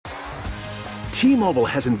T-Mobile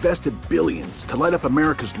has invested billions to light up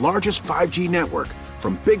America's largest 5G network,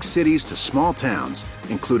 from big cities to small towns,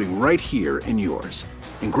 including right here in yours.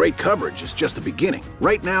 And great coverage is just the beginning.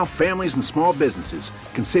 Right now, families and small businesses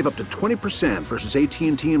can save up to 20% versus AT&T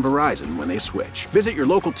and Verizon when they switch. Visit your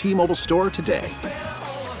local T-Mobile store today.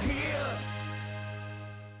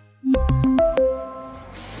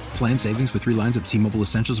 Plan savings with 3 lines of T-Mobile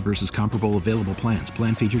Essentials versus comparable available plans.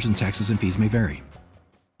 Plan features and taxes and fees may vary.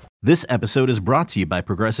 This episode is brought to you by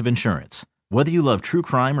Progressive Insurance. Whether you love true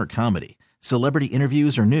crime or comedy, celebrity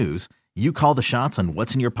interviews or news, you call the shots on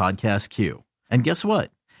what's in your podcast queue. And guess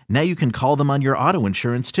what? Now you can call them on your auto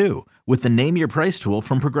insurance too with the Name Your Price tool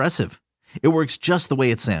from Progressive. It works just the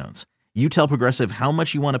way it sounds. You tell Progressive how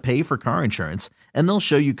much you want to pay for car insurance, and they'll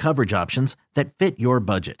show you coverage options that fit your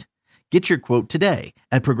budget. Get your quote today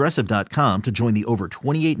at Progressive.com to join the over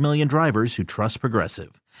 28 million drivers who trust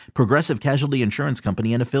Progressive. Progressive Casualty Insurance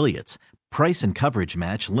Company and Affiliates. Price and coverage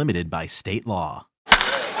match limited by state law.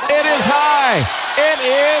 It is high. It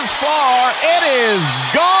is far. It is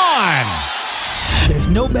gone. There's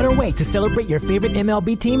no better way to celebrate your favorite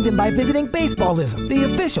MLB team than by visiting Baseballism, the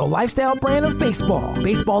official lifestyle brand of baseball.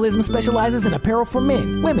 Baseballism specializes in apparel for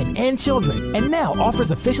men, women, and children, and now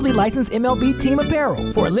offers officially licensed MLB team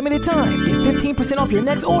apparel. For a limited time, get 15% off your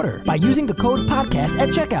next order by using the code PODCAST at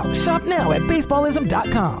checkout. Shop now at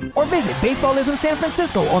Baseballism.com or visit Baseballism San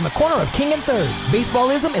Francisco on the corner of King and 3rd.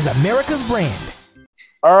 Baseballism is America's brand.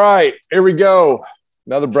 All right, here we go.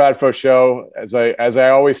 Another Bradford show. As I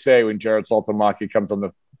always say when Jared Saltamaki comes on the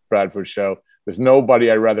Bradford show, there's nobody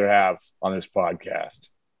I'd rather have on this podcast.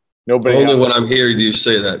 Nobody. Only when I'm here do you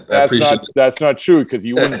say that. That's not true, because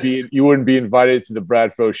you wouldn't be invited to the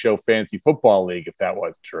Bradford Show Fantasy Football League if that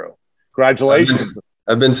was true. Congratulations.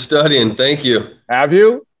 I've been studying. Thank you. Have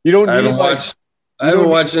you? You don't. I haven't watched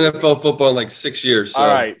NFL football in like 6 years. So. All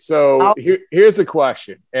right. So here's the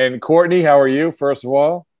question. And Courtney, how are you? First of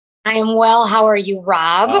all. I am well. How are you,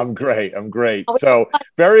 Rob? I'm great. So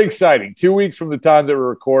very exciting. 2 weeks from the time that we're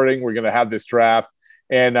recording, we're going to have this draft.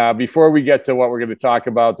 And before we get to what we're going to talk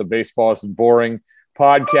about, the Baseball is Boring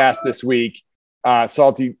podcast this week,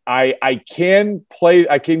 Salty, I can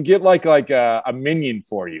get like a minion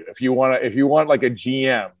for you if you want like a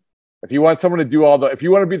GM, if you want someone to do if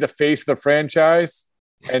you want to be the face of the franchise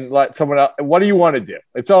and let someone else. What do you want to do?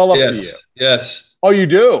 It's all up to you. Yes. Oh, you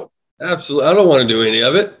do. Absolutely. I don't want to do any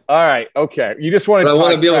of it. All right. Okay. You just want to. I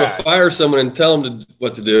want to be able to fire someone and tell them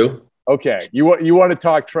what to do. Okay. You want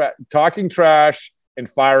to talking trash and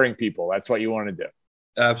firing people. That's what you want to do.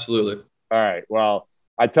 Absolutely. All right. Well,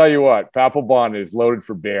 I tell you what, Papelbon is loaded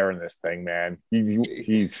for bear in this thing, man.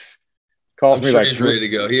 He's calls me like he's ready to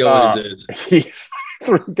go. He always is. He's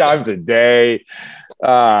 3 times a day.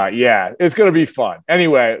 Yeah, it's going to be fun.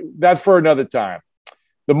 Anyway, that's for another time.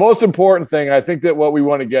 The most important thing, I think that what we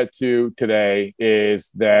want to get to today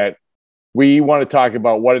is that we want to talk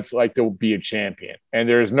about what it's like to be a champion. And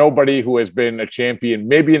there's nobody who has been a champion,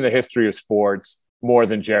 maybe in the history of sports, more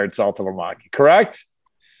than Jared Saltamaki. Correct?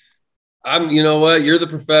 You know what? You're the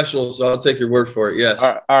professional, so I'll take your word for it. Yes.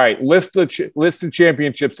 All right. List the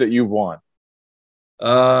championships that you've won.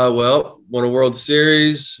 Won a World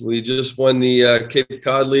Series. We just won the Cape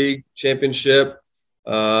Cod League championship.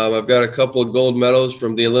 I've got a couple of gold medals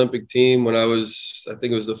from the Olympic team when I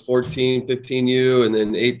think it was the 14, 15U, and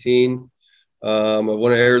then 18. I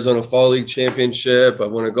won an Arizona Fall League championship. I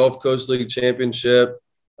won a Gulf Coast League championship.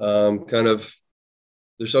 I'm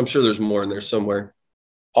sure there's more in there somewhere.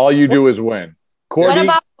 All you do is win. Courtney,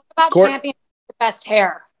 what about champion for best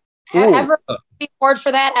hair? Ever be award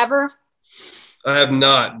for that ever? I have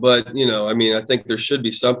not, but I think there should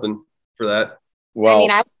be something for that. Well,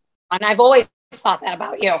 I've always thought that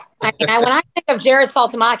about you. When I think of Jared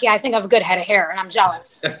Saltamaki, I think of a good head of hair, and I'm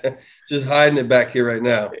jealous. Just hiding it back here right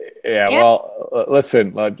now. Yeah. Well,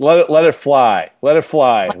 listen, let it fly. Let it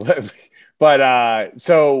fly. But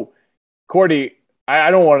so, Courtney, I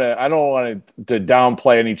don't want to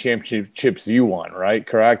downplay any championships you won, right?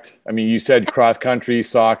 Correct. I mean, you said cross country,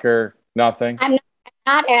 soccer, nothing. I'm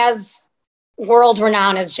not as world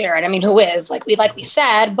renowned as Jared. I mean, who is like we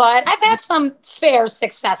said, but I've had some fair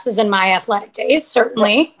successes in my athletic days.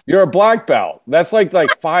 Certainly, you're a black belt. That's like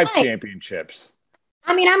 5 championships.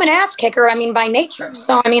 I mean, I'm an ass kicker. I mean, by nature.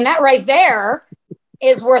 So I mean, that right there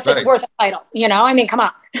is worth a title. I mean, come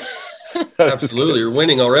on. Absolutely, you're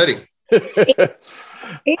winning already.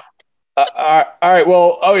 All right.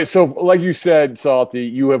 Well, okay. So, like you said, Salty,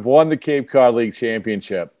 you have won the Cape Cod League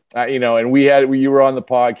championship. And you were on the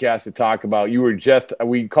podcast to talk about.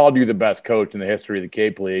 We called you the best coach in the history of the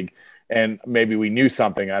Cape League, and maybe we knew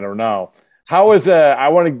something. I don't know. How is I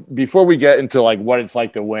want to, before we get into like what it's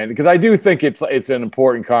like to win, because I do think it's an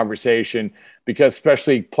important conversation, because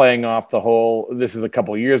especially playing off the whole, this is a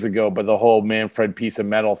couple of years ago, but the whole Manfred piece of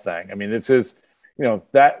metal thing. I mean, this is,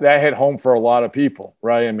 that hit home for a lot of people,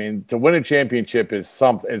 right? I mean, to win a championship is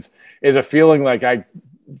something, is a feeling like I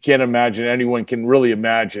can't imagine anyone can really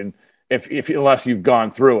imagine if unless you've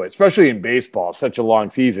gone through it, especially in baseball, such a long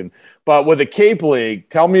season. But with the Cape League,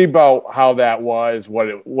 tell me about how that was.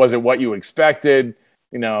 What you expected?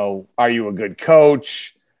 Are you a good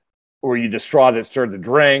coach? Were you the straw that stirred the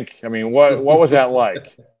drink? I mean, what was that like?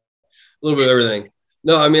 A little bit of everything.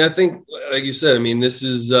 No, I mean, I think, like you said, I mean, this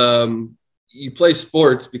is you play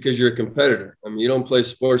sports because you're a competitor. I mean, you don't play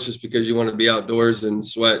sports just because you want to be outdoors and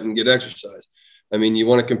sweat and get exercise. I mean, you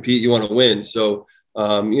want to compete, you want to win. So,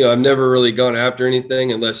 I've never really gone after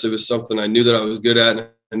anything unless it was something I knew that I was good at and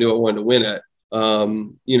I knew I wanted to win at.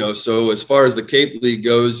 So as far as the Cape League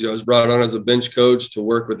goes, I was brought on as a bench coach to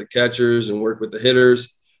work with the catchers and work with the hitters.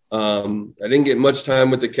 I didn't get much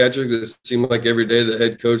time with the catchers. It seemed like every day the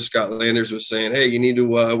head coach, Scott Landers, was saying, hey, you need to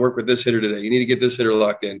work with this hitter today. You need to get this hitter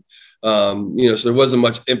locked in. So there wasn't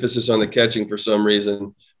much emphasis on the catching for some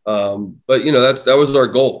reason. But that was our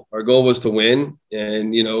goal. Our goal was to win.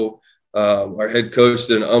 And, our head coach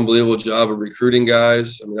did an unbelievable job of recruiting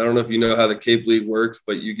guys. I mean, I don't know if you know how the Cape League works,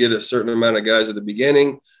 but you get a certain amount of guys at the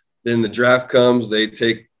beginning. Then the draft comes, they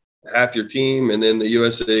take half your team, and then the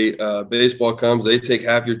USA baseball comes, they take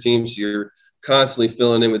half your team. So you're constantly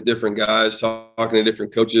filling in with different guys, talking to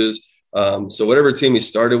different coaches. So whatever team we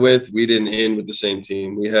started with, we didn't end with the same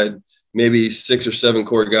team. We had maybe 6 or 7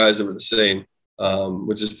 core guys that were the same,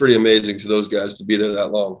 which is pretty amazing to those guys to be there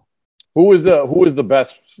that long. Who was the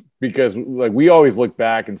best? Because like we always look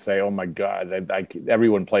back and say, oh my God,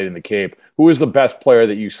 everyone played in the Cape. Who was the best player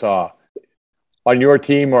that you saw on your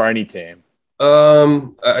team or any team?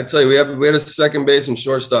 I tell you, we had a second base and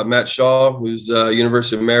shortstop, Matt Shaw, who's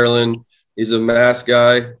University of Maryland. He's a Mass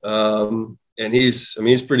guy, and he's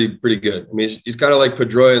pretty good. I mean, he's kind of like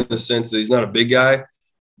Pedroia in the sense that he's not a big guy,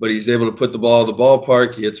 but he's able to put the ball in the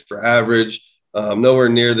ballpark. He hits for average. Nowhere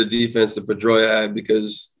near the defense that Pedroia had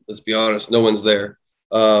because, let's be honest, no one's there.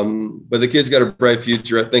 But the kid's got a bright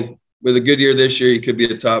future. I think with a good year this year, he could be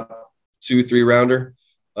a top 2-3 rounder.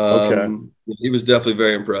 Okay. He was definitely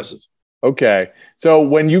very impressive. Okay. So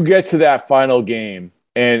when you get to that final game,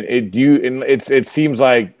 and it seems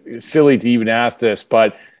like silly to even ask this,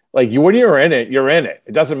 but like when you're in it, you're in it.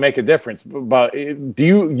 It doesn't make a difference. But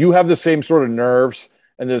do you have the same sort of nerves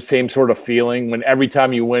and the same sort of feeling when every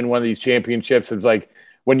time you win one of these championships? It's like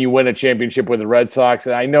when you win a championship with the Red Sox,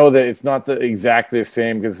 and I know that it's not exactly the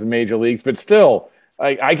same because it's major leagues, but still,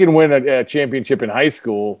 I can win a championship in high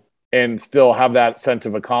school and still have that sense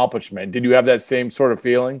of accomplishment. Did you have that same sort of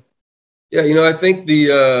feeling? Yeah, I think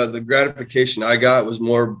the gratification I got was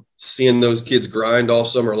more seeing those kids grind all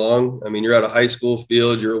summer long. I mean, you're at a high school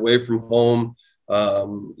field, you're away from home,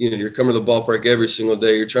 you're coming to the ballpark every single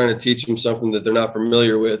day. You're trying to teach them something that they're not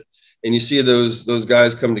familiar with. And you see those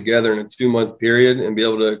guys come together in a 2-month period and be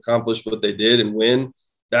able to accomplish what they did and win.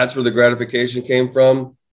 That's where the gratification came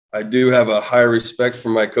from. I do have a high respect for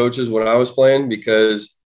my coaches when I was playing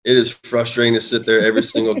because it is frustrating to sit there every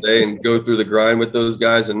single day and go through the grind with those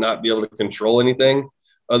guys and not be able to control anything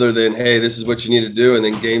other than, hey, this is what you need to do. And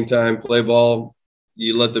then game time, play ball,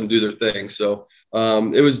 you let them do their thing. So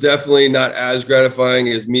it was definitely not as gratifying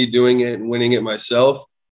as me doing it and winning it myself.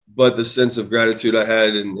 But the sense of gratitude I had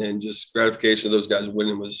and just gratification of those guys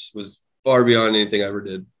winning was far beyond anything I ever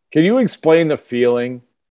did. Can you explain the feeling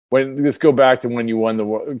when, let's go back to when you won the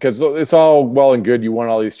world, because it's all well and good. You won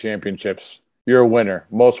all these championships. You're a winner.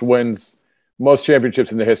 Most wins, most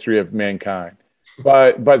championships in the history of mankind.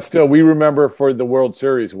 But still, we remember for the World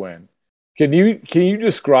Series win. Can you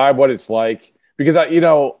describe what it's like? Because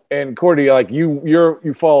and Cordy, like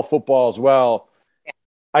you follow football as well.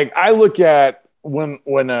 Like I look at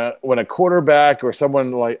when a quarterback or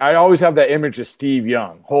someone, like I always have that image of Steve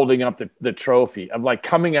Young holding up the trophy of like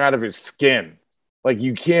coming out of his skin. Like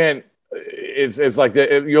you can't. It's like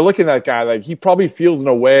you're looking at that guy, like he probably feels in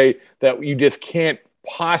a way that you just can't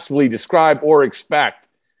possibly describe or expect.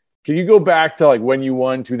 Can you go back to like when you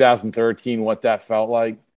won 2013, what that felt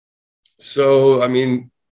like? So, I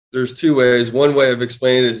mean, there's 2 ways. One way of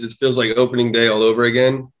explaining it is it feels like opening day all over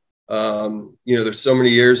again. There's so many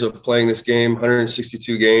years of playing this game,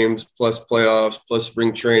 162 games, plus playoffs, plus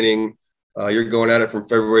spring training. You're going at it from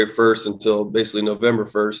February 1st until basically November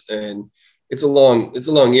 1st. And it's a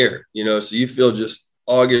long year, so you feel just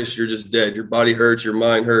August, you're just dead. Your body hurts, your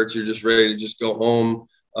mind hurts. You're just ready to just go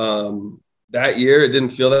home. That year, it didn't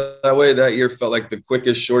feel that way. That year felt like the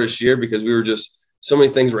quickest, shortest year because we were just so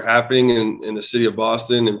many things were happening in the city of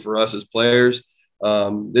Boston and for us as players,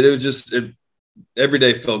 that it was just every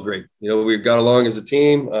day felt great. We got along as a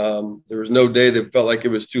team. There was no day that felt like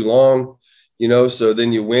it was too long, so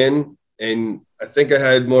then you win. And I think I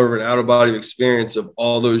had more of an out-of-body experience of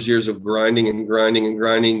all those years of grinding,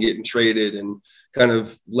 getting traded and kind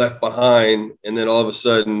of left behind. And then all of a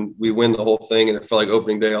sudden we win the whole thing, and it felt like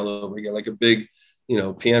opening day all over again, like a big,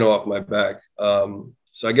 piano off my back.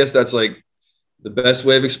 So I guess that's like the best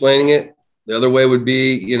way of explaining it. The other way would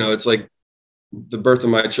be, it's like the birth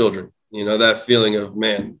of my children, that feeling of,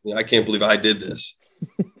 man, I can't believe I did this.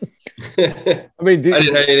 I didn't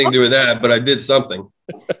have anything to do with that, but I did something.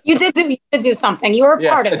 You did do something. You were a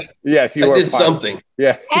part of it. Yes, you were. I did something.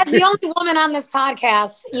 Yeah. As the only woman on this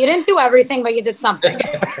podcast, you didn't do everything, but you did something.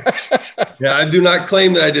 Yeah, I do not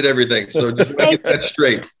claim that I did everything. So just get that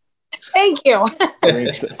straight. Thank you.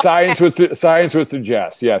 Science would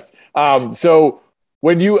suggest, yes. So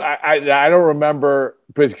when I don't remember,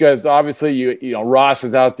 because obviously you know Ross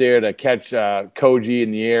is out there to catch Koji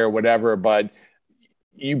in the air or whatever, but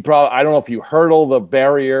you probably, I don't know if you hurdle the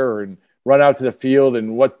barrier and run out to the field,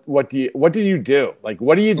 and what do you do? Like,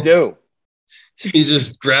 what do you do? You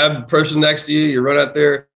just grab the person next to you, you run out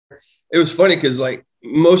there. It was funny because like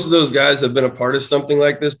most of those guys have been a part of something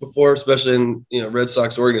like this before, especially in Red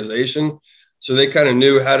Sox organization. So they kind of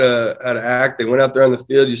knew how to act. They went out there on the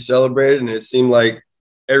field, you celebrated, and it seemed like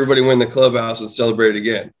everybody went in the clubhouse and celebrated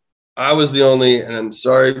again. I was the only, and I'm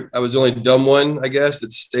sorry, I was the only dumb one, I guess,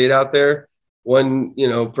 that stayed out there. One,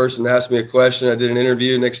 person asked me a question. I did an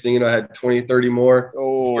interview. Next thing you know, I had 20, 30 more.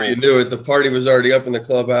 Oh. Before you knew it, the party was already up in the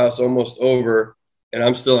clubhouse, almost over, and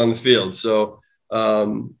I'm still on the field. So,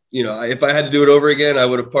 if I had to do it over again, I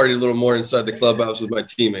would have partied a little more inside the clubhouse with my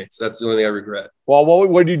teammates. That's the only thing I regret. Well,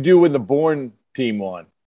 what did you do when the Bourne team won?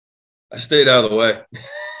 I stayed out of the way.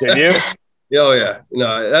 Did you? Oh, yeah.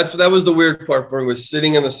 No, that was the weird part for me, was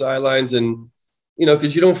sitting on the sidelines and,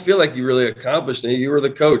 because you don't feel like you really accomplished anything. You were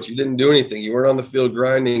the coach. You didn't do anything. You weren't on the field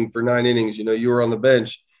grinding for 9 innings. You were on the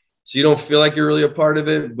bench. So you don't feel like you're really a part of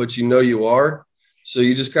it, but you are. So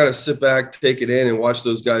you just kind of sit back, take it in, and watch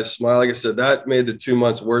those guys smile. Like I said, that made the 2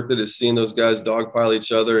 months worth it, is seeing those guys dogpile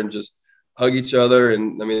each other and just hug each other.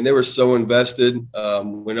 And, they were so invested.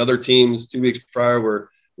 When other teams 2 weeks prior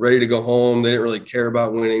were ready to go home, they didn't really care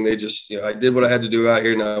about winning. They just, I did what I had to do out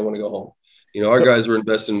here. Now I want to go home. Our guys were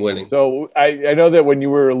invested in winning. So I know that when you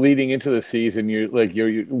were leading into the season,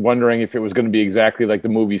 you're wondering if it was going to be exactly like the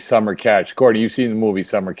movie Summer Catch. Cordy, you've seen the movie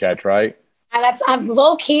Summer Catch, right? That's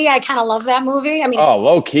low key. I kind of love that movie.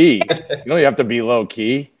 Low key. You don't have to be low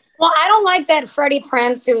key. Well, I don't like that Freddie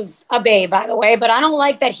Prinze, who's a babe, by the way, but I don't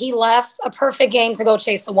like that he left a perfect game to go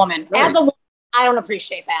chase a woman. Right. As a woman, I don't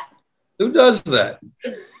appreciate that. Who does that?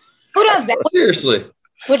 Who does that? Seriously.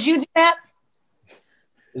 Would you do that?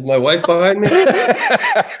 Is my wife behind me?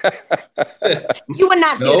 You would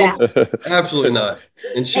not do that. Absolutely not.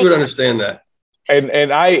 And she would understand that.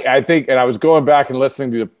 And I think, and I was going back and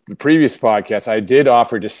listening to the previous podcast, I did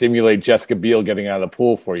offer to simulate Jessica Biel getting out of the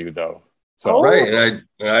pool for you, though. So right,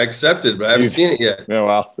 and I accepted, but I haven't seen it yet. No,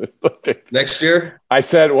 well, next year. I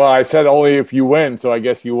said only if you win, so I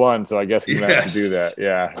guess you won. So I guess you're gonna have to do that.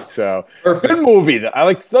 Yeah. So perfect. Good movie. I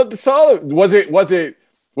like solid. Was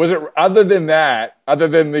it other than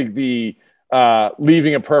the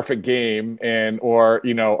leaving a perfect game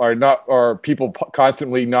or people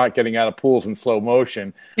constantly not getting out of pools in slow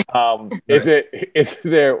motion? Right.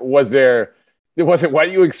 Was it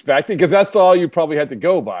what you expected? Because that's all you probably had to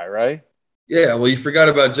go by, right? Yeah. Well, you forgot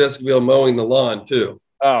about Jessica Biel mowing the lawn too.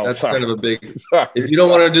 Oh, that's sorry. kind of a big. Sorry. If you don't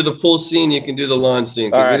want to do the pool scene, you can do the lawn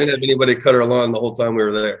scene, because we didn't have anybody cut our lawn the whole time we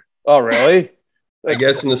were there. Oh, really? I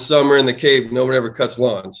guess in the summer in the Cape, no one ever cuts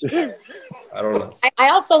lawns. I don't know. I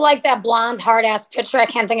also like that blonde, hard-ass pitcher. I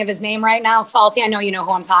can't think of his name right now. Salty, I know you know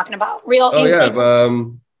who I'm talking about.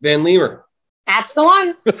 Van Leemer. That's the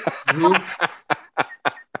one. Mm-hmm.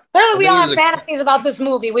 Clearly, we all have fantasies about this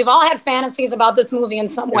movie. We've all had fantasies about this movie in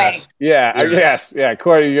some way. Yeah, yes. Yeah,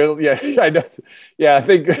 Corey, I know. Yeah, I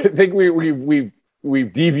think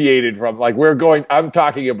we've deviated from, like, I'm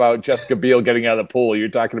talking about Jessica Biel getting out of the pool. You're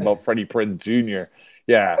talking about Freddie Prinze Jr.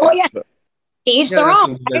 Yeah. Oh, yeah. Each their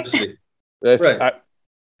own. Right.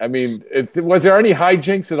 Was there any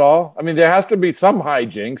hijinks at all? There has to be some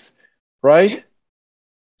hijinks, right?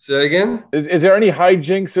 Say that again? Is there any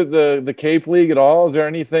hijinks at the Cape League at all? Is there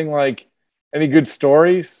anything, like, any good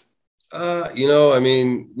stories?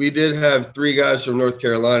 We did have 3 guys from North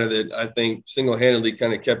Carolina that I think single-handedly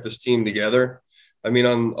kind of kept this team together.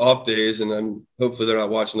 On off days, and hopefully they're not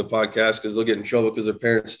watching the podcast because they'll get in trouble because their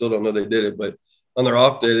parents still don't know they did it. But on their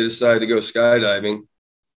off day, they decided to go skydiving.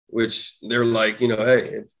 which they're like, hey,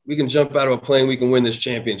 if we can jump out of a plane, we can win this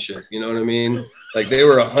championship. You know what I mean? Like they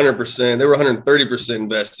were 100%, they were 130%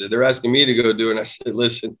 invested. They're asking me to go do it. And I said,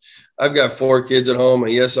 listen, I've got 4 kids at home,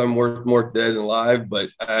 and yes, I'm worth more dead than alive, but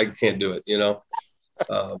I can't do it,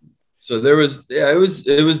 So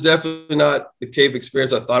it was definitely not the Cape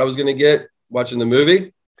experience I thought I was going to get watching the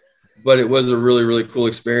movie, but it was a really, really cool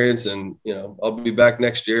experience. And, I'll be back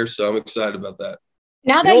next year. So I'm excited about that.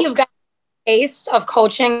 Now that you've got a taste of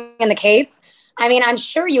coaching in the Cape, I mean, I'm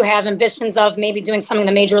sure you have ambitions of maybe doing something in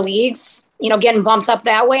the major leagues, getting bumped up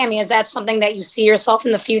that way. I mean, is that something that you see yourself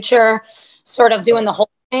in the future, sort of doing the whole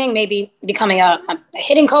thing, maybe becoming a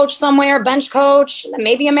hitting coach somewhere, bench coach,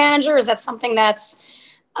 maybe a manager? Is that something that's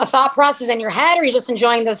a thought process in your head, or are you just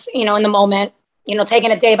enjoying this, in the moment, taking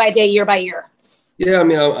it day by day, year by year? Yeah, I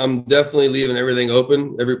mean, I'm definitely leaving everything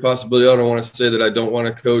open, every possibility. I don't want to say that I don't want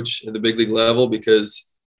to coach at the big league level, because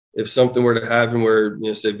if something were to happen where,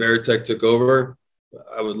 say Varitek took over,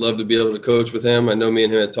 I would love to be able to coach with him. I know me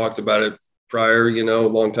and him had talked about it prior, a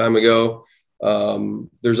long time ago.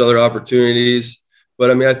 There's other opportunities,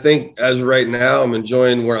 but I mean, I think as of right now, I'm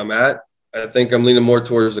enjoying where I'm at. I think I'm leaning more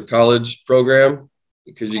towards the college program,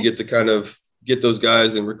 because you get to kind of get those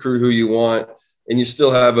guys and recruit who you want. And you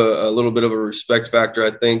still have a little bit of a respect factor,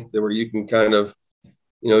 I think, that where you can kind of,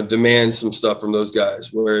 demand some stuff from those guys.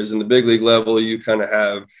 Whereas in the big league level, you kind of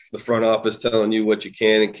have the front office telling you what you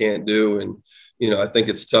can and can't do. And, I think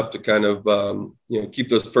it's tough to kind of, keep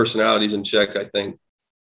those personalities in check, I think.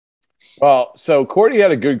 Well, so Courtney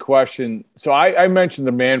had a good question. So I mentioned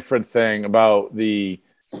the Manfred thing about the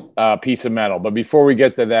piece of metal. But before we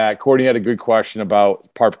get to that, Courtney had a good question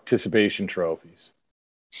about participation trophies.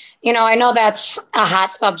 I know that's a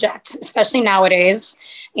hot subject, especially nowadays.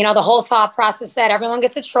 The whole thought process that everyone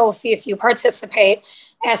gets a trophy if you participate.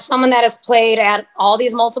 As someone that has played at all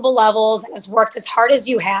these multiple levels and has worked as hard as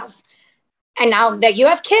you have, and now that you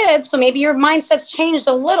have kids, so maybe your mindset's changed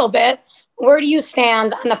a little bit, where do you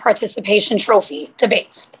stand on the participation trophy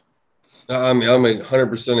debate? I mean, I'm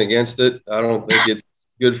 100% against it. I don't think it's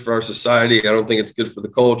good for our society. I don't think it's good for the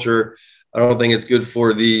culture. I don't think it's good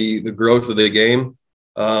for the growth of the game.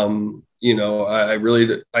 I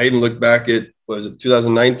even look back at, was it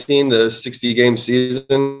 2019, the 60-game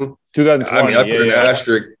season? 2020. I mean, I put an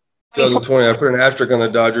asterisk. 2020, I put an asterisk on the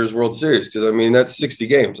Dodgers World Series, because I mean, that's 60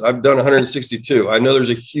 games. I've done 162. I know there's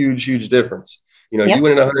a huge, huge difference. You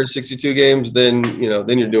win in 162 games, then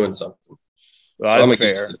you're doing something. Well, that's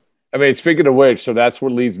fair. I mean, speaking of which, so that's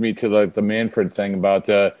what leads me to the Manfred thing about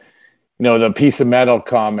the piece of metal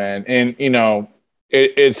comment. And,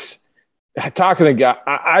 it's talking to guy.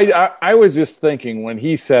 I was just thinking when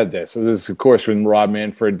he said this, so this is, of course, when Rob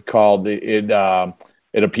Manfred called it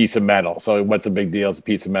a piece of metal. So what's the big deal? It's a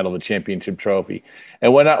piece of metal, the championship trophy.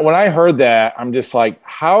 And when I heard that, I'm just like,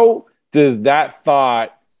 how does that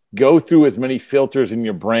thought go through as many filters in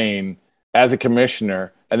your brain as a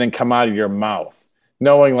commissioner and then come out of your mouth?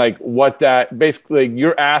 Knowing like what that basically,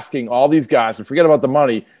 you're asking all these guys, and forget about the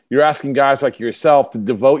money, you're asking guys like yourself to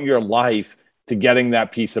devote your life to getting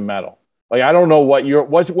that piece of metal. Like, I don't know what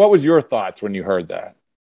was your thoughts when you heard that?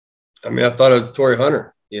 I mean, I thought of Torrey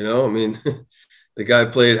Hunter, I mean, the guy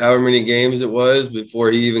played however many games it was before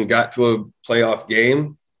he even got to a playoff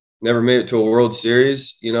game, never made it to a World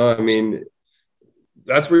Series. I mean,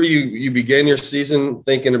 that's where you begin your season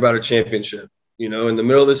thinking about a championship. In the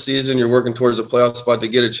middle of the season, you're working towards a playoff spot to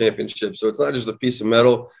get a championship. So it's not just a piece of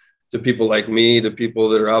metal to people like me, to people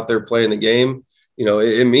that are out there playing the game.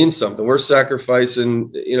 It means something. We're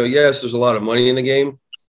sacrificing, yes, there's a lot of money in the game,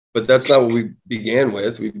 but that's not what we began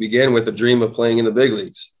with. We began with a dream of playing in the big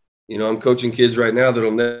leagues. I'm coaching kids right now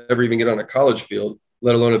that'll never even get on a college field,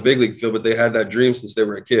 let alone a big league field, but they had that dream since they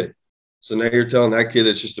were a kid. So now you're telling that kid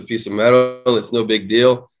it's just a piece of metal, it's no big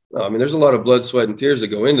deal. I mean, there's a lot of blood, sweat, and tears that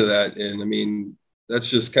go into that. And I mean, that's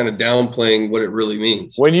just kind of downplaying what it really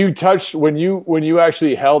means. When you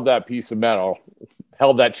actually held that piece of metal,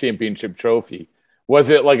 held that championship trophy, was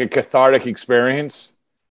it like a cathartic experience?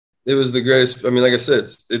 It was the greatest. I mean, like I said,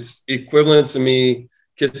 it's equivalent to me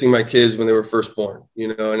kissing my kids when they were first born,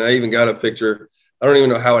 and I even got a picture. I don't even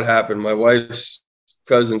know how it happened. My wife's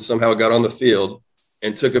cousin somehow got on the field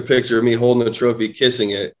and took a picture of me holding the trophy,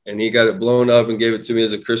 kissing it, and he got it blown up and gave it to me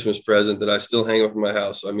as a Christmas present that I still hang up in my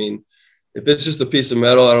house. I mean, if it's just a piece of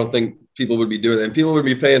metal, I don't think people would be doing that. And people would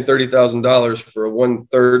be paying $30,000 for a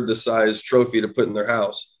 1/3 the size trophy to put in their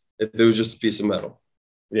house if it was just a piece of metal.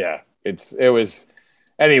 Yeah, it was.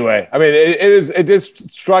 Anyway, I mean, it just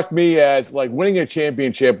struck me as like winning a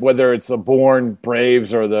championship, whether it's the Bourne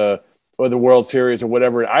Braves or the World Series or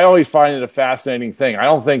whatever. I always find it a fascinating thing. I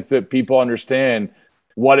don't think that people understand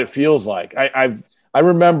what it feels like. I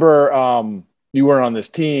remember you weren't on this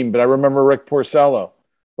team, but I remember Rick Porcello.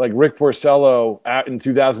 Like Rick Porcello in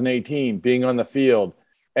 2018 being on the field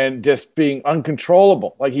and just being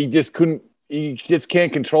uncontrollable. Like he just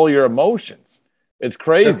can't control your emotions. It's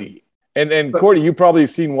crazy. And Courtney, you probably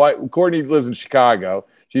have seen Courtney lives in Chicago.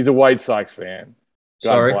 She's a White Sox fan.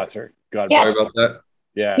 God bless her. God bless her. Sorry about that.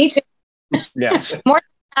 Yeah. Me too. Yes. More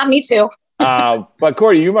than me too. But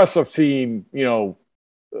Courtney, you must have seen,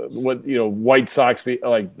 White Sox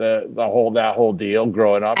like that whole deal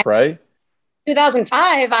growing up, right?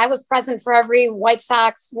 2005, I was present for every White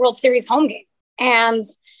Sox World Series home game. And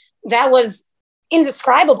that was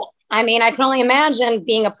indescribable. I mean, I can only imagine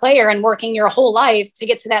being a player and working your whole life to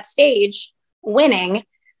get to that stage, winning.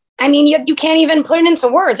 I mean, you can't even put it into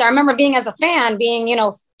words. I remember being as a fan, being,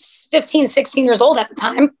 15, 16 years old at the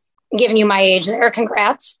time, giving you my age there.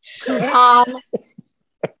 Congrats.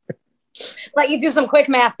 Let you do some quick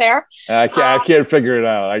math there. I can't figure it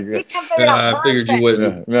out. I figured you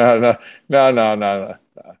wouldn't. No.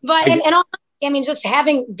 But just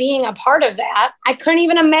being a part of that, I couldn't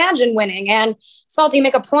even imagine winning. And Salty,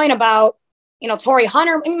 make a point about, Torrey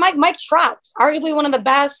Hunter and Mike Trout, arguably one of the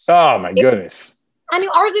best. Oh my goodness. I mean,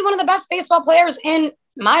 arguably one of the best baseball players in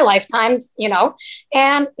my lifetime,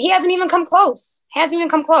 and he hasn't even come close.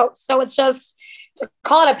 So it's just, to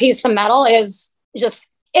call it a piece of metal is just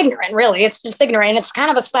ignorant, really. It's just ignorant. It's kind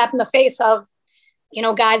of a slap in the face of,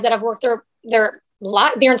 guys that have worked their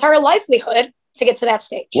entire livelihood to get to that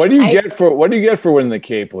stage. What do you get for winning the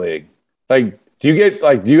Cape League? Like, do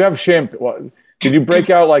you have champagne? Did you break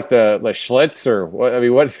out like the Schlitz or what? I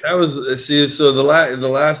mean, what? That was, so the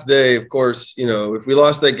last day, of course, if we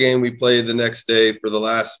lost that game, we played the next day for the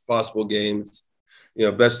last possible games,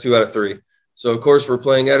 best 2 out of 3. So, of course, we're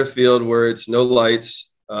playing at a field where it's no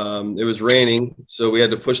lights. It was raining, so we had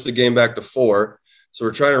to push the game back to 4. So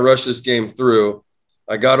we're trying to rush this game through.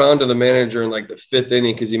 I got on to the manager in like the 5th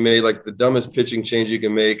inning because he made like the dumbest pitching change you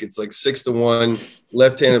can make. It's like 6-1,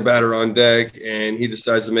 left-handed batter on deck, and he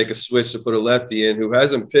decides to make a switch to put a lefty in who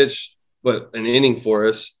hasn't pitched but an inning for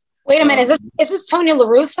us. Wait a minute, is this Tony La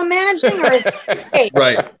Russa managing, or is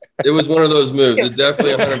Right? It was one of those moves. It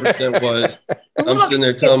definitely 100% was. I'm sitting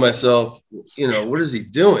there telling myself, what is he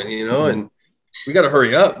doing? And we got to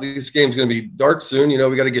hurry up. This game's going to be dark soon.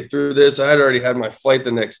 We got to get through this. I had already had my flight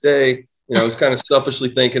the next day. I was kind of selfishly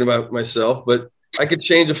thinking about myself, but I could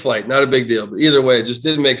change a flight, not a big deal. But either way, it just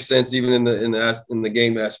didn't make sense, even in the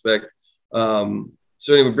game aspect.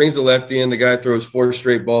 So anyway, brings the lefty in. The guy throws 4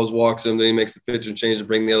 straight balls, walks him. Then he makes the pitch and change to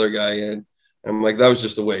bring the other guy in. And I'm like, that was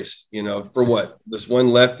just a waste. For what? This one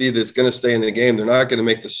lefty that's going to stay in the game. They're not going to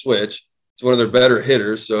make the switch. It's one of their better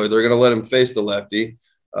hitters, so they're going to let him face the lefty,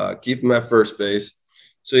 keep him at first base.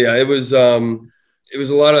 So yeah, it was a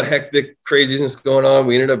lot of hectic craziness going on.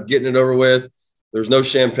 We ended up getting it over with. There was no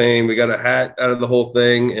champagne. We got a hat out of the whole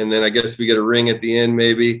thing, and then I guess we get a ring at the end,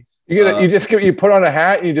 maybe. You put on a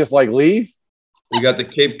hat and you just like leave. We got the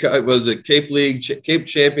Cape League Cape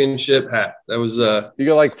Championship hat. That was you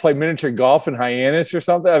go like play miniature golf in Hyannis or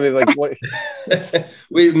something. I mean, like what?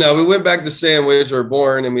 we went back to Sandwich or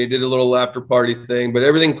Bourne, and we did a little after party thing. But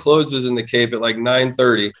everything closes in the Cape at like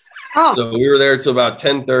 9:30. Oh. So we were there till about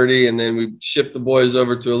 10:30, and then we shipped the boys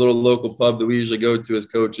over to a little local pub that we usually go to as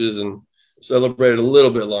coaches and celebrated a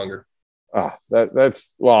little bit longer.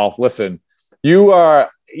 Listen, you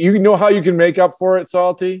know how you can make up for it,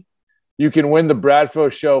 Salty? You can win the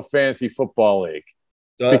Bradfo Show Fantasy Football League.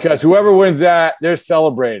 Because whoever wins that, they're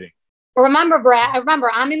celebrating. Remember,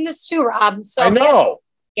 I'm in this too, Rob. So I know.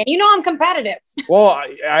 And I'm competitive. Well,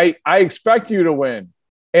 I expect you to win.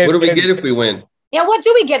 And, what do we get if we win? Yeah, what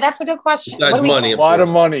do we get? That's a good question. Besides money, a lot of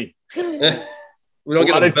money. We don't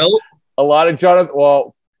get a belt? A lot of Jonathan.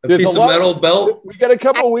 Well, a piece of metal belt? We got a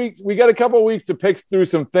couple weeks. We got a couple weeks to pick through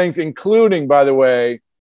some things, including, by the way,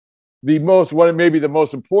 the most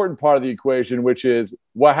important part of the equation, which is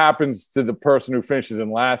what happens to the person who finishes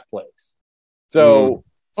in last place. So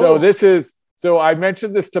I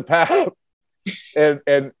mentioned this to Pat,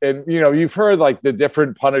 and you've heard like the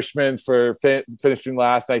different punishments for finishing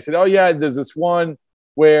last. And I said, oh yeah, there's this one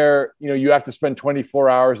where you have to spend 24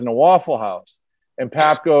 hours in a Waffle House, and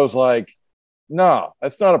Pat goes like, no,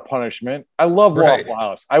 that's not a punishment. I love Waffle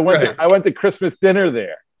House. I went to Christmas dinner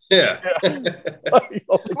there. Yeah.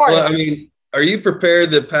 Of course. Well, I mean, are you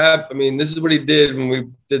prepared that Pap, this is what he did when we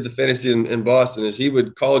did the fantasy in Boston, is he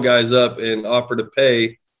would call guys up and offer to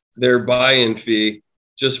pay their buy-in fee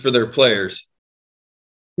just for their players.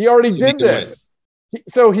 He already did this.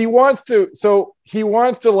 So he wants to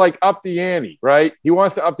like up the ante, right? He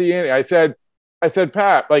wants to up the ante. I said,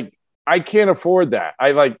 Pat, like, I can't afford that.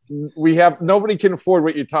 Nobody can afford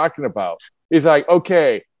what you're talking about. He's like,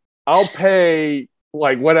 okay, I'll pay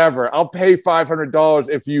like whatever. I'll pay $500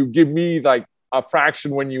 if you give me like a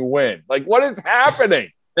fraction when you win. Like, what is happening?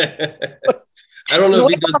 I don't know if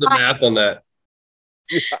he does the math on that.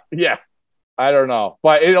 Yeah. I don't know,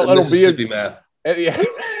 but it'll be math. Yeah.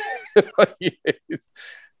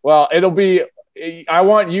 Well, it'll be. I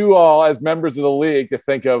want you all as members of the league to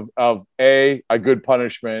think of a good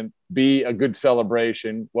punishment, B, a good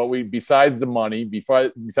celebration. Besides the money,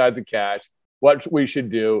 besides the cash, what we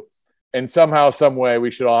should do, and somehow, some way,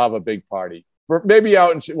 we should all have a big party. Maybe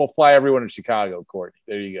we'll fly everyone in Chicago, Courtney.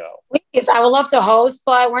 There you go. Please, I would love to host,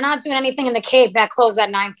 but we're not doing anything in the Cape. That closed at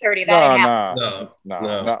 9:30.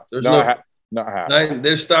 No. There's not happening.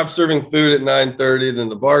 They stopped serving food at 9:30. Then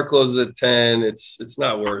the bar closes at 10. It's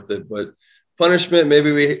not worth it. But punishment,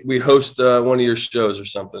 maybe we host one of your shows or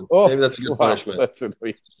something. Maybe that's a good punishment.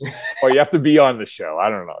 Or you have to be on the show. I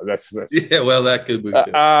don't know. That's yeah. Well, that could be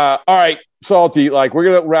good. All right, Salty. Like, we're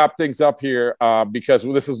gonna wrap things up here because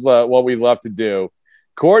this is what we love to do.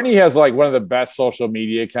 Courtney has like one of the best social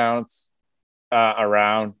media accounts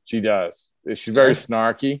around. She does. She's very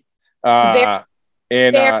snarky,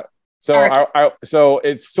 So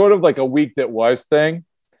it's sort of like a week that was thing,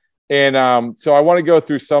 and so I want to go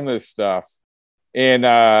through some of this stuff, and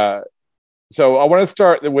so I want to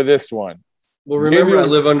start with this one. Well, remember, I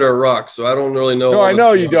live under a rock, so I don't really know. No, I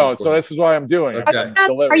know you don't. So this is why I'm doing it. Okay.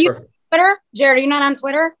 Are you on Twitter, Jared? Are you not on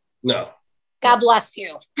Twitter? No. God bless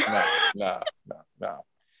you. No.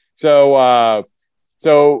 So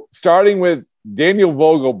starting with Daniel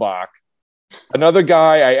Vogelbach, another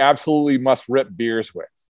guy I absolutely must rip beers with.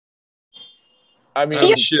 I mean,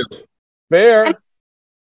 fair.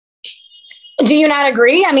 Do you not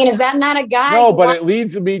agree? I mean, is that not a guy? No, but it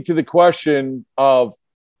leads me to the question of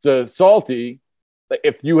the Salty.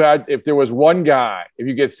 If there was one guy, if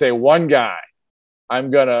you could say one guy,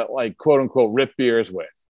 I'm gonna like quote unquote rip beers with,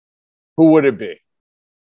 who would it be?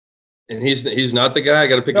 And he's not the guy. I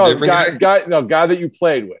got to pick a different guy. Guy that you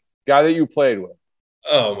played with.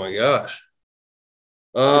 Oh my gosh.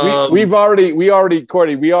 Courtney.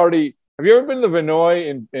 Have you ever been to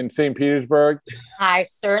Vinoy in St. Petersburg? I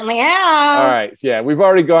certainly have. All right. Yeah. We've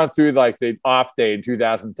already gone through like the off day in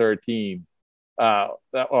 2013 of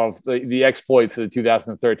the exploits of the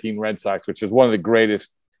 2013 Red Sox, which is one of the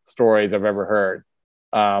greatest stories I've ever heard.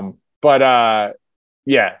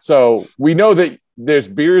 So we know that there's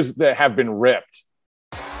beers that have been ripped.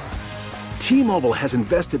 T-Mobile has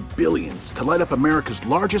invested billions to light up America's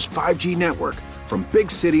largest 5G network, from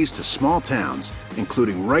big cities to small towns,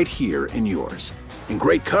 including right here in yours. And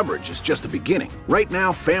great coverage is just the beginning. Right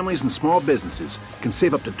now, families and small businesses can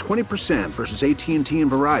save up to 20% versus AT&T and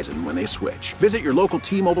Verizon when they switch. Visit your local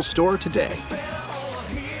T-Mobile store today.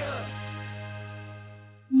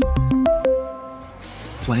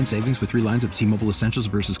 Plan savings with 3 lines of T-Mobile Essentials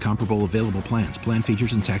versus comparable available plans. Plan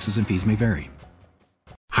features and taxes and fees may vary.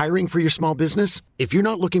 Hiring for your small business? If you're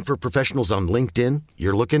not looking for professionals on LinkedIn,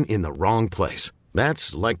 you're looking in the wrong place.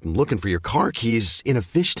 That's like looking for your car keys in a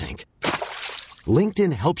fish tank.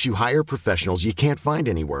 LinkedIn helps you hire professionals you can't find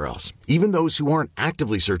anywhere else, even those who aren't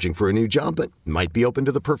actively searching for a new job but might be open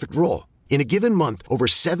to the perfect role. In a given month, over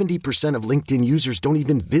 70% of LinkedIn users don't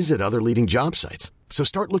even visit other leading job sites. So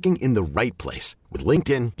start looking in the right place. With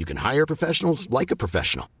LinkedIn, you can hire professionals like a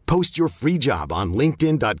professional. Post your free job on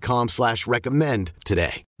linkedin.com/recommend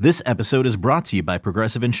today. This episode is brought to you by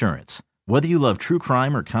Progressive Insurance. Whether you love true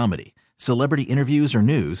crime or comedy, celebrity interviews or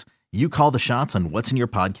news, you call the shots on what's in your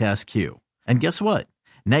podcast queue. And guess what?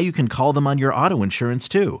 Now you can call them on your auto insurance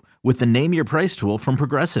too with the Name Your Price tool from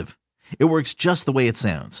Progressive. It works just the way it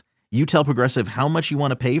sounds. You tell Progressive how much you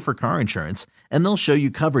want to pay for car insurance, and they'll show you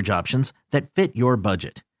coverage options that fit your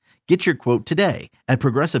budget. Get your quote today at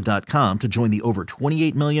Progressive.com to join the over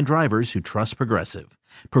 28 million drivers who trust Progressive.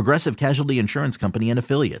 Progressive Casualty Insurance Company and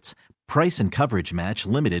Affiliates. Price and coverage match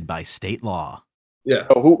limited by state law. Yeah.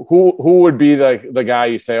 So who would be the guy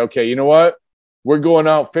you say, okay, you know what? We're going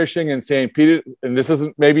out fishing in St. Peter, and this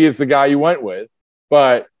isn't, maybe it's the guy you went with,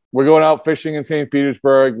 but we're going out fishing in St.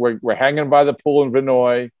 Petersburg. We're hanging by the pool in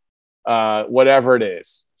Vinoy. Whatever it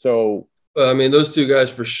is. So, I mean, those two guys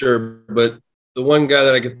for sure. But the one guy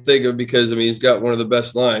that I could think of, because I mean, he's got one of the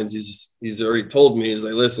best lines. He's already told me, he's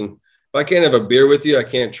like, listen, if I can't have a beer with you, I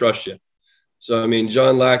can't trust you. So, I mean,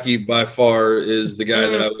 John Lackey by far is the guy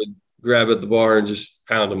that I would grab at the bar and just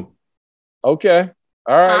pound him. Okay.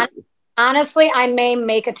 All right. Honestly, I may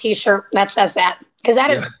make a t-shirt that says that, because that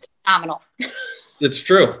is phenomenal. It's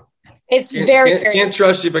true. It's very can't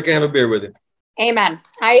trust you if I can't have a beer with you. Amen.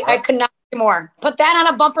 I could not more. Put that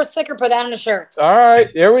on a bumper sticker. Put that on a shirt. All right,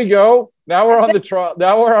 there we go. Now we're on the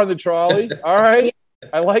Now we're on the trolley. All right,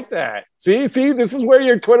 I like that. See, this is where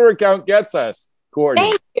your Twitter account gets us, Courtney.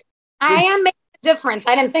 Thank you. I am making a difference.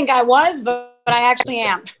 I didn't think I was, but I actually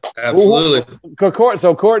am. Absolutely.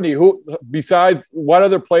 So, Courtney, who besides what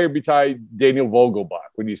other player besides Daniel Vogelbach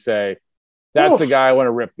would you say that's the guy I want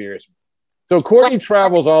to rip beers with? So, Courtney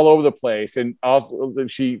travels all over the place, and also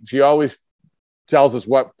she always tells us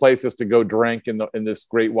what places to go drink in this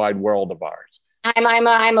great wide world of ours.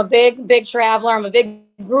 I'm a big traveler. I'm a big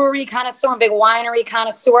brewery connoisseur. I'm a big winery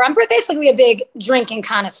connoisseur. I'm basically a big drinking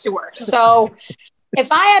connoisseur. So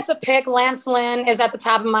if I had to pick, Lance Lynn is at the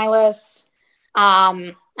top of my list.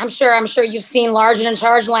 I'm sure you've seen Large and in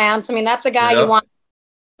Charge Lance. I mean, that's a guy you want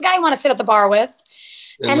to sit at the bar with.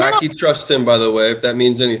 And Lackey trusts him, by the way, if that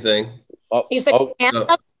means anything.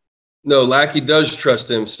 No, Lackey does trust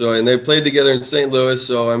him. So, and they played together in St. Louis,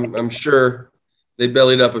 so I'm sure they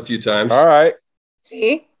bellied up a few times. All right.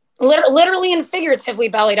 See, literally and figuratively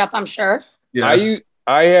bellied up, I'm sure. Yes.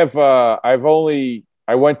 I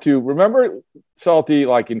went to, remember Salty,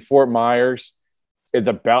 like in Fort Myers at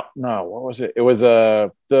what was it? It was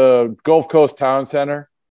the Gulf Coast Town Center.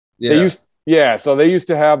 Yeah. So they used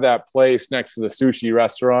to have that place next to the sushi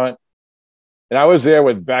restaurant. And I was there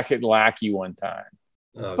with Beckett and Lackey one time.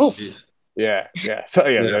 Oh, yeah. So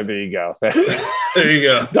there you go. There you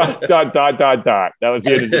go. dot. That was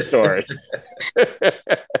the end of the story.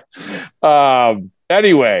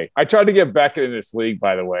 Anyway, I tried to get Beckett in this league,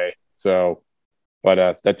 by the way. So, but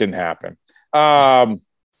that didn't happen. All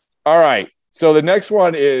right. So the next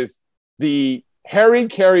one is the Harry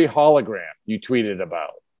Carey hologram you tweeted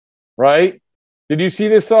about, right? Did you see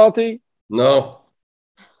this, Salty? No.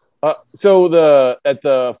 So at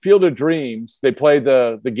the Field of Dreams, they played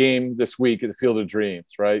the game this week at the Field of Dreams,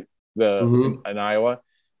 right? In Iowa,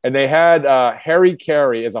 and they had Harry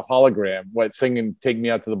Carey as a hologram, singing "Take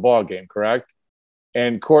Me Out to the Ball Game," correct?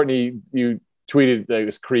 And Courtney, you tweeted that it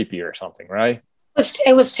was creepy or something, right?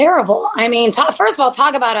 It was terrible. I mean, first of all,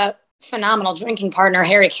 talk about a phenomenal drinking partner,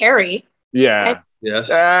 Harry Carey. Yeah.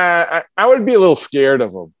 Yes. I would be a little scared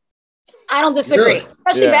of him. I don't disagree,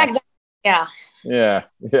 especially back then. Yeah. Yeah.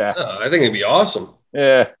 I think it'd be awesome.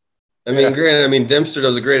 Yeah. Granted, Dempster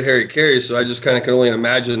does a great Harry Carey, so I just kind of can only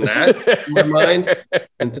imagine that in my mind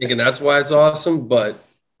and thinking that's why it's awesome. But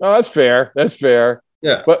that's fair.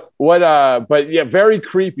 Yeah. But very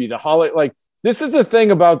creepy. This is the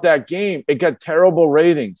thing about that game. It got terrible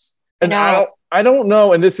ratings. And I don't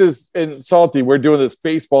know. And this is in Salty. We're doing this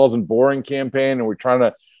Baseballs and Boring campaign, and we're trying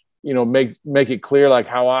to, make it clear like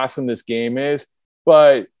how awesome this game is.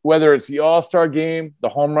 But whether it's the All-Star game, the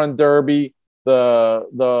Home Run Derby,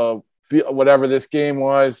 the whatever this game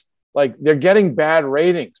was, like they're getting bad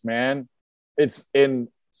ratings, man. I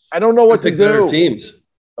don't know what to do. Better teams.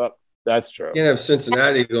 That's true. You can't have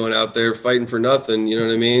Cincinnati going out there fighting for nothing. You know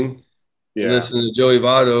what I mean? Yeah. Listen to Joey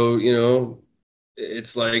Votto.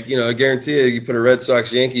 It's like I guarantee you put a Red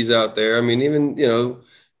Sox Yankees out there. I mean, even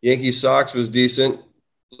Yankees Sox was decent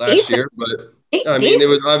last year, but. It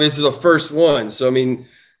was obviously the first one. So,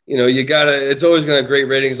 it's always going to have great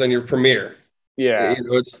ratings on your premiere. Yeah.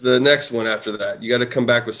 It's the next one after that. You got to come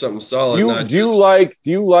back with something solid. Do you like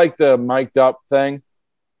the mic'd up thing?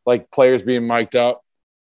 Like players being mic'd up?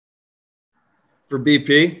 For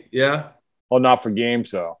BP? Yeah. Well, not for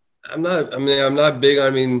games though. I'm not big.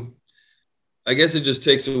 I guess it just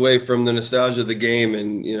takes away from the nostalgia of the game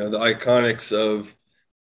and, the iconics of,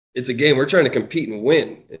 it's a game we're trying to compete and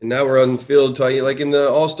win. And now we're on the field like in the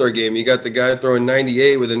All-Star game, you got the guy throwing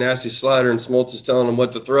 98 with a nasty slider and Smoltz is telling him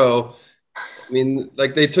what to throw.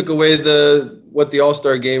 They took away what the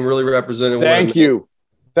All-Star game really represented. Thank you.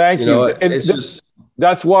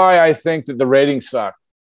 That's why I think that the ratings suck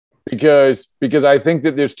because I think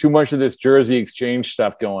that there's too much of this jersey exchange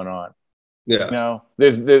stuff going on. Yeah.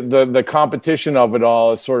 There's the competition of it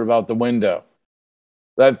all is sort of out the window.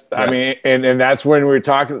 That's that's when we're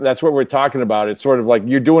talking. That's what we're talking about. It's sort of like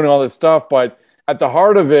you're doing all this stuff, but at the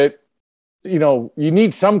heart of it, you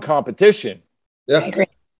need some competition. Yeah. I agree.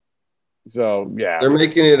 So they're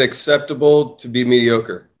making it acceptable to be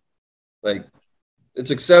mediocre. Like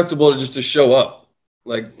it's acceptable just to show up.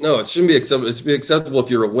 Like no, it shouldn't be acceptable. It should be acceptable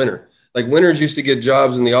if you're a winner. Like winners used to get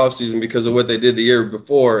jobs in the offseason because of what they did the year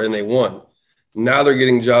before, and they won. Now they're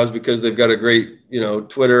getting jobs because they've got a great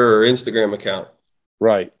Twitter or Instagram account.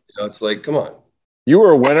 Right. It's like, come on. You were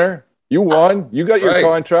a winner. You won. You got your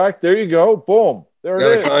contract. There you go. Boom. There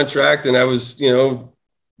it is. Got a contract, and I was,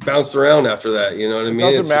 bounced around after that. You know what I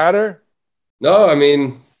mean? Doesn't matter. No,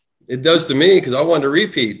 it does to me because I wanted to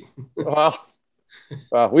repeat. Well,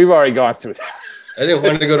 we've already gone through that. I didn't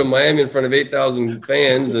want to go to Miami in front of 8,000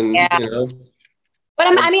 fans, and But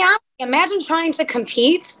I mean, imagine trying to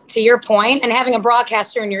compete, to your point, and having a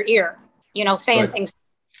broadcaster in your ear, saying things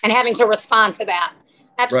and having to respond to that.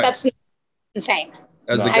 That's insane.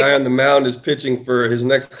 As the guy on the mound is pitching for his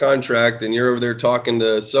next contract, and you're over there talking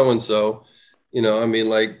to so-and-so,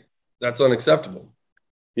 that's unacceptable.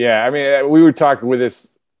 Yeah, I mean, we were talking with this,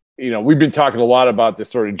 we've been talking a lot about this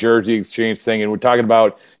sort of jersey exchange thing, and we're talking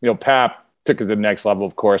about, Pap took it to the next level,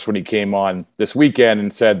 of course, when he came on this weekend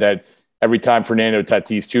and said that every time Fernando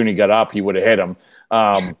Tatis Jr. got up, he would have hit him.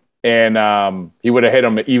 And he would have hit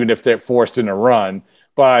him even if they're forced in a run.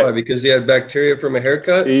 But why, because he had bacteria from a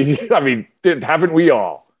haircut? Haven't we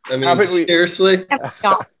all? Seriously?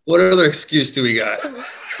 What other excuse do we got?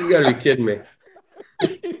 You got to be kidding me.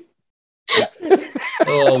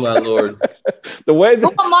 Oh, my Lord. The way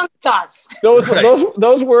who amongst us?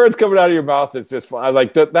 Those words coming out of your mouth is just fun.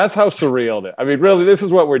 That's how surreal it is. I mean, really, this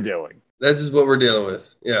is what we're doing. This is what we're dealing with.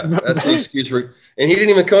 Yeah, that's the excuse. And he didn't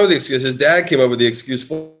even come up with the excuse. His dad came up with the excuse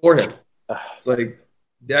for him. It's like,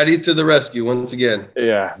 Daddy's to the rescue once again.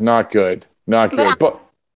 Yeah, not good. Not good. But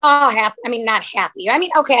happy. I mean, not happy. I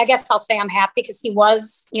mean, okay, I guess I'll say I'm happy because he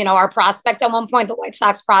was, our prospect at one point, the White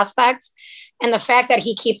Sox prospect. And the fact that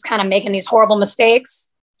he keeps kind of making these horrible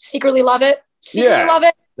mistakes, secretly love it. Love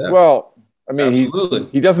it. Yeah. Well, I mean,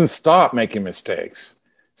 he doesn't stop making mistakes.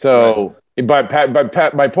 So, but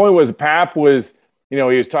my point was, Pap was, we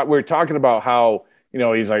were talking about how,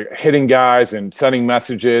 he's like hitting guys and sending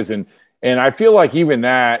messages. And I feel like even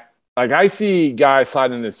that, like I see guys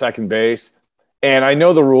sliding into second base, and I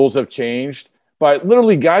know the rules have changed, but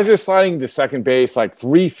literally guys are sliding to second base like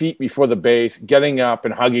 3 feet before the base, getting up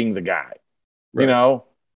and hugging the guy. Right.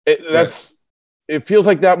 It feels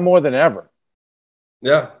like that more than ever.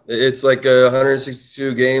 Yeah, it's like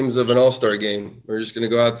 162 games of an all-star game. We're just going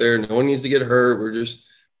to go out there. No one needs to get hurt.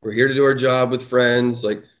 We're here to do our job with friends.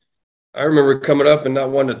 Like, I remember coming up and not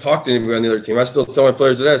wanting to talk to anybody on the other team. I still tell my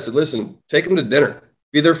players that I said, listen, take them to dinner.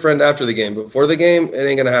 Be their friend after the game. Before the game, it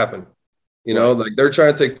ain't going to happen. Like they're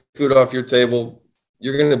trying to take food off your table.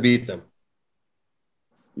 You're going to beat them.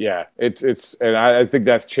 Yeah, and I think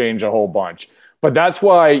that's changed a whole bunch. But that's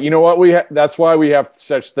why, that's why we have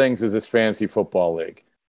such things as this fantasy football league,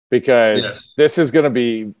 because this is going to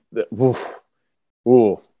be, do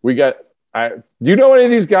you know any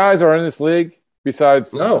of these guys are in this league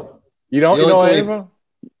besides? No. You don't know any of them?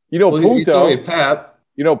 Punto. You told me Pap.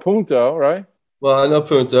 Punto, right? Well, I know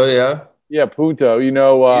Punto, yeah. Yeah, Punto. You're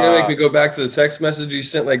going to make me go back to the text message you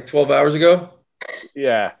sent like 12 hours ago?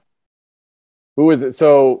 Yeah. Who is it?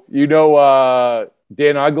 So, Dan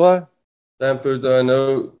Ugla? Dan Punto, I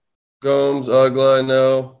know. Gomes, Ugla, I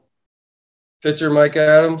know. Pitcher Mike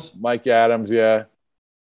Adams? Mike Adams, yeah.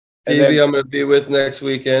 Peavy, I'm going to be with next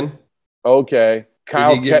weekend. Okay.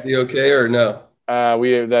 Did he give the okay or no?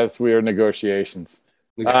 We're negotiations.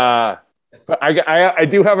 But I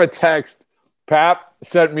do have a text. Pap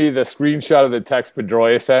sent me the screenshot of the text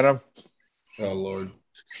Pedroia sent him. Oh, Lord.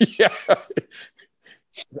 Yeah.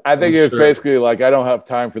 I think it was basically like, I don't have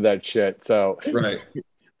time for that shit. So right.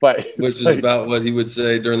 But which is about what he would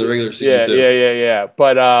say during the regular season too. Yeah.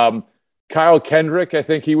 But Kyle Kendrick, I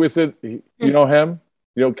think he was you know him?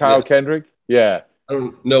 You know Kyle Kendrick? Yeah. I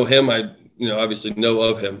don't know him. I obviously know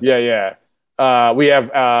of him. Yeah. We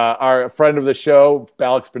have our friend of the show,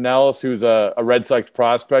 Alex Pinellas, who's a Red Sox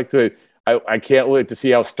prospect. I can't wait to see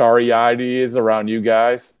how starry-eyed he is around you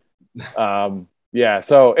guys. Yeah,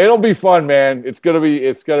 so it'll be fun, man. It's gonna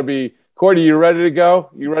be. Cordy, you ready to go?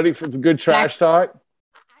 You ready for the good trash talk?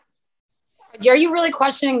 Are you really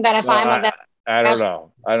questioning that? I'm on that? I don't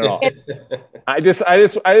know. I just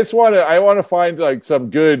want to find like some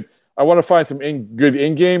good. I want to find some good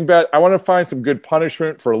in-game bet. I want to find some good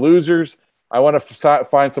punishment for losers. I want to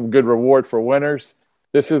find some good reward for winners.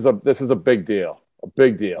 This is a big deal. A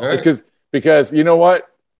big deal. Right. Because you know what?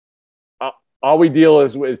 All we deal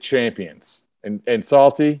is with champions. And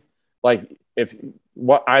Salty, like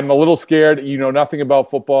I'm a little scared. You know nothing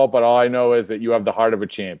about football, but all I know is that you have the heart of a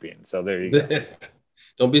champion. So there you go.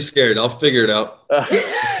 Don't be scared. I'll figure it out.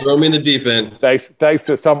 Throw me in the deep end. Thanks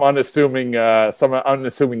to some unassuming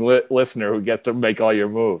listener who gets to make all your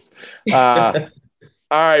moves. All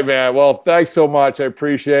right, man. Well, thanks so much. I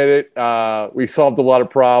appreciate it. We solved a lot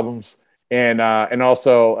of problems. And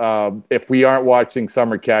also, if we aren't watching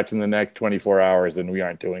Summer Catch in the next 24 hours, then we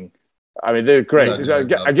aren't doing. I mean, they're great.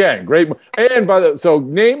 Again, great. And so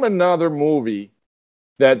name another movie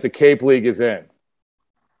that the Cape League is in.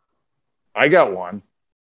 I got one.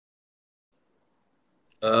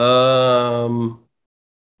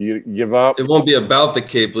 You give up? It won't be about the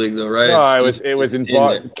Cape League, though, right? No, it was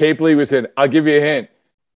involved. Cape League was in. I'll give you a hint.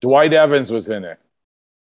 Dwight Evans was in it.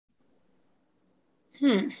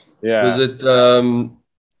 Yeah. Was it?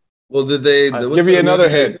 Well, did they? I'll give you another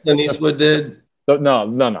hint. Clint Eastwood did.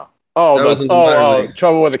 No. Oh,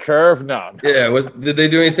 Trouble with the Curve. No. Yeah. Did they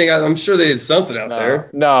do anything? I'm sure they did something out there.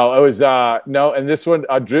 No, it was no. And this one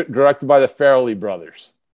directed by the Farrelly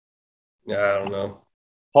brothers. Yeah, I don't know.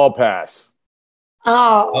 Hall Pass.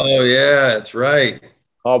 Oh yeah, that's right.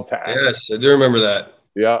 Hall Pass. Yes, I do remember that.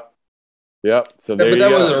 Yep. So but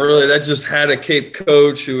that wasn't really. That just had a Cape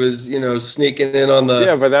coach who was, sneaking in on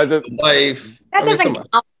the but that wife. That doesn't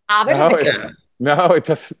count. No, it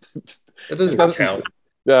doesn't. It doesn't count.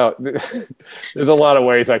 No, there's a lot of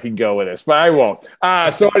ways I can go with this, but I won't.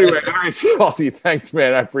 So anyway, all right, Chelsea, thanks,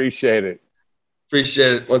 man. I appreciate it.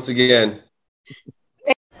 Appreciate it once again.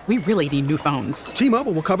 We really need new phones.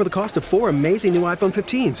 T-Mobile will cover the cost of 4 amazing new iPhone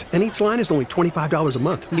 15s, and each line is only $25 a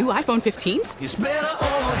month. New iPhone 15s? It's better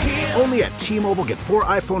over here. Only at T-Mobile, get 4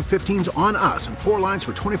 iPhone 15s on us and 4 lines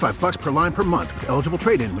for $25 per line per month with eligible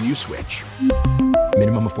trade-in when you switch.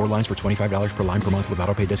 Minimum of 4 lines for $25 per line per month with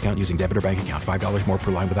autopay discount using debit or bank account. $5 more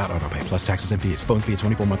per line without autopay, plus taxes and fees. Phone fee at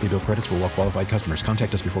 24 monthly bill credits for well-qualified customers.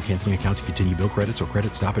 Contact us before canceling account to continue bill credits or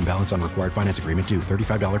credit stop and balance on required finance agreement due.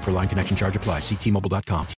 $35 per line connection charge applies. See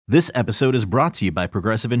T-Mobile.com. This episode is brought to you by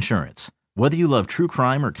Progressive Insurance. Whether you love true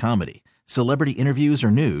crime or comedy, celebrity interviews or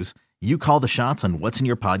news, you call the shots on what's in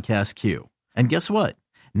your podcast queue. And guess what?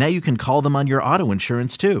 Now you can call them on your auto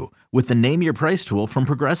insurance too with the Name Your Price tool from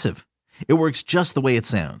Progressive. It works just the way it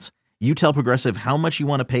sounds. You tell Progressive how much you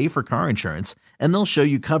want to pay for car insurance, and they'll show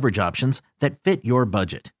you coverage options that fit your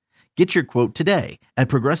budget. Get your quote today at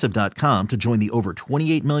Progressive.com to join the over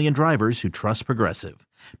 28 million drivers who trust Progressive.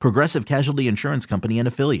 Progressive Casualty Insurance Company and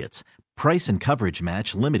Affiliates. Price and coverage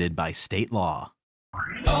match limited by state law.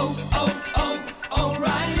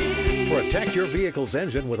 O'Reilly. Protect your vehicle's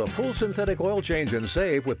engine with a full synthetic oil change and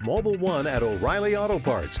save with Mobil 1 at O'Reilly Auto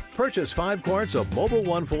Parts. Purchase 5 quarts of Mobil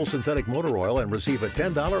 1 full synthetic motor oil and receive a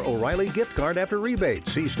 $10 O'Reilly gift card after rebate.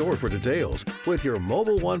 See store for details. With your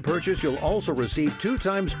Mobil 1 purchase, you'll also receive 2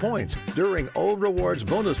 times points during O Rewards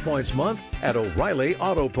Bonus Points Month at O'Reilly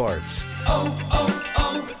Auto Parts.